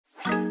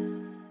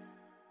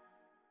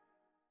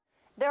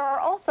There are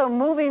also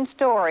moving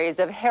stories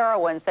of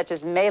heroines such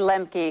as May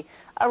Lemke,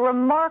 a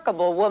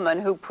remarkable woman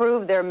who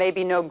proved there may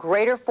be no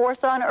greater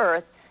force on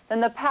earth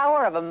than the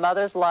power of a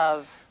mother's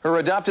love. Her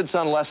adopted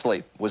son,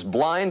 Leslie, was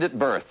blind at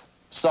birth,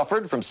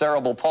 suffered from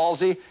cerebral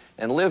palsy,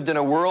 and lived in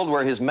a world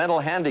where his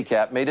mental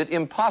handicap made it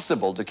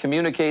impossible to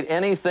communicate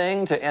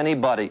anything to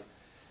anybody.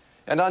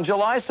 And on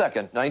July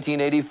 2nd,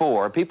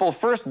 1984, people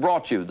first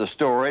brought you the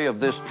story of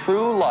this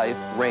true-life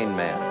Rain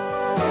Man.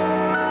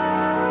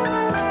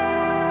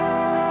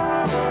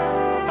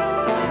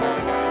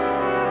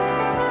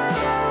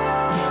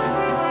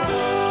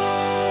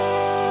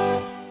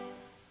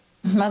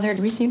 Mother had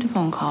received a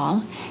phone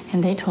call,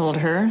 and they told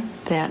her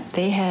that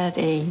they had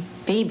a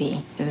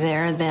baby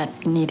there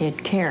that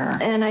needed care.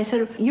 And I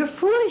said, "You're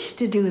foolish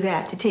to do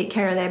that, to take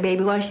care of that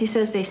baby." Well, she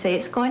says, they say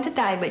it's going to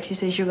die, but she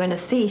says, "You're going to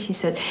see." She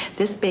said,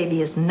 "This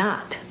baby is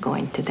not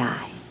going to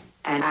die."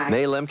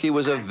 May Lemke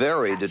was a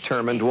very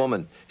determined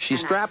woman. She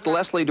strapped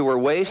Leslie to her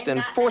waist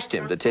and forced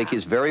him to take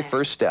his very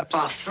first steps.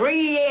 For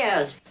 3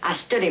 years, I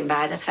stood him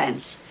by the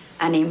fence,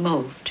 and he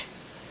moved.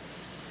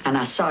 And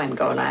I saw him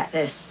go like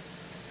this.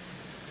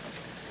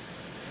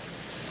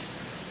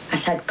 I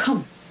said,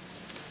 "Come.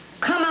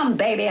 Come on,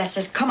 baby." I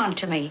says, "Come on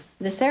to me."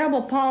 The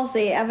cerebral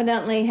palsy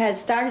evidently had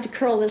started to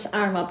curl this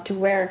arm up to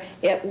where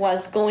it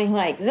was going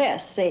like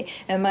this, see?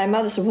 And my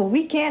mother said, "Well,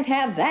 we can't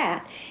have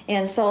that."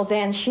 And so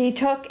then she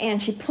took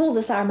and she pulled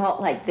this arm out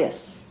like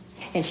this.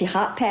 And she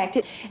hot packed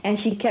it, and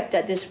she kept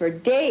at this for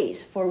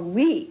days, for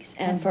weeks,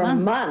 and for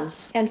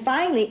months. And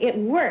finally, it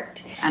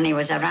worked. And he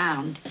was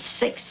around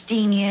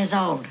 16 years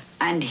old.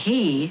 And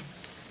he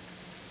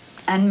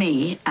and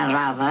me,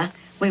 rather,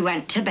 we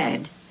went to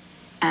bed.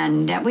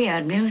 And we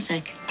heard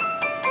music.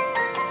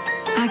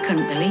 I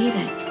couldn't believe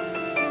it.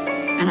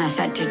 And I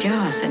said to Joe,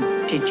 I said,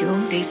 "Did you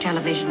leave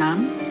television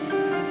on?"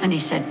 And he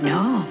said,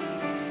 "No."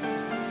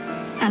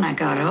 And I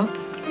got up,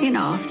 you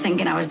know,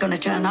 thinking I was going to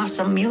turn off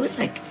some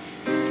music.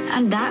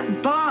 And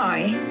that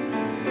boy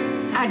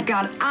had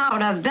got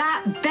out of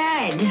that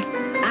bed,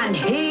 and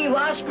he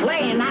was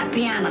playing that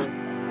piano.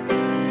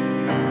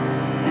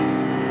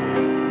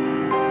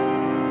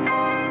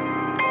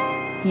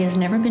 He has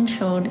never been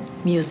showed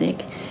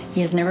music. He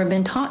has never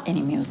been taught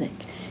any music.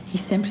 He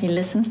simply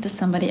listens to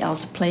somebody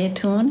else play a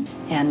tune,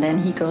 and then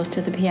he goes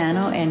to the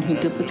piano and he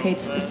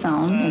duplicates the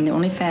sound in the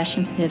only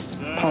fashion his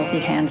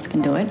palsied hands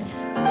can do it.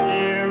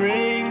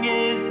 Hearing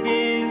is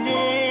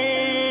believing.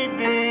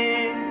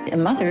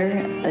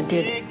 Mother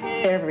did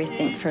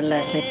everything for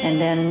Leslie, and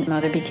then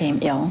Mother became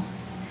ill,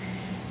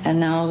 and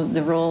now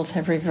the roles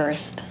have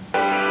reversed.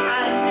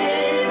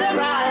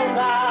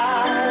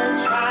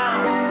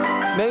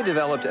 May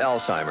developed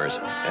Alzheimer's,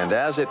 and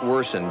as it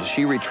worsened,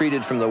 she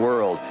retreated from the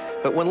world.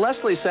 But when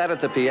Leslie sat at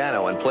the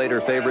piano and played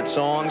her favorite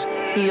songs,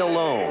 he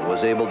alone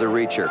was able to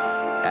reach her.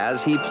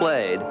 As he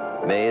played,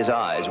 May's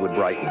eyes would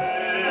brighten.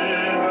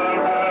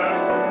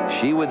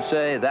 She would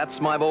say, "That's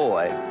my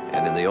boy,"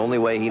 and in the only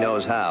way he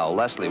knows how,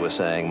 Leslie was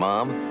saying,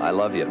 "Mom, I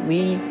love you."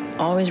 We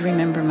always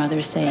remember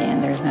Mother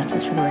saying, "There's not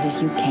such a word as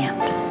you can't."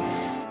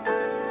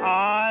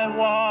 I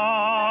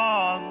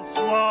once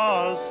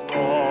was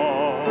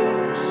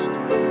lost,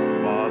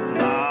 but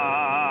now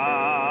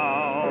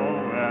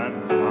and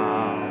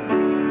found.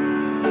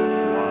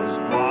 Was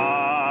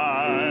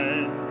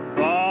blind,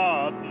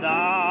 but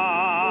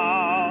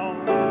now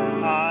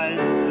I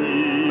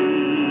see.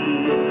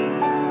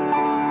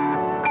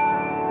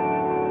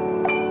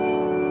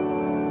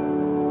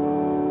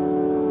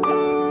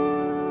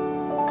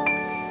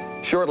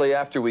 Shortly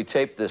after we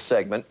taped this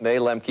segment, May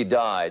Lemke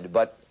died,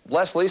 but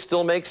Leslie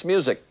still makes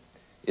music.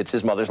 It's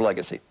his mother's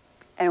legacy.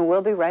 And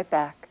we'll be right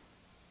back.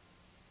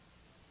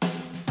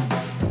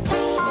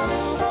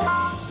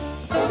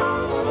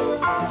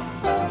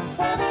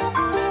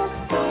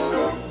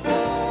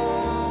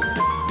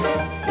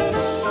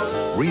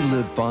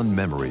 Relive fond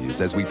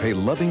memories as we pay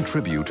loving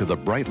tribute to the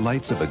bright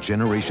lights of a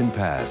generation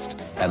past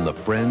and the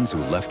friends who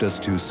left us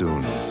too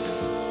soon.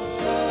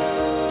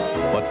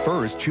 But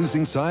first,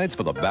 choosing sides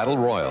for the Battle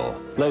Royal.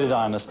 Lady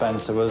Diana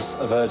Spencer was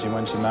a virgin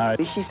when she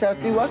married. She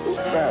certainly wasn't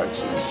a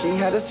virgin. She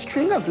had a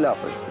string of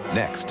lovers.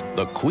 Next,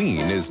 the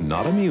Queen is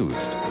not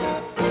amused.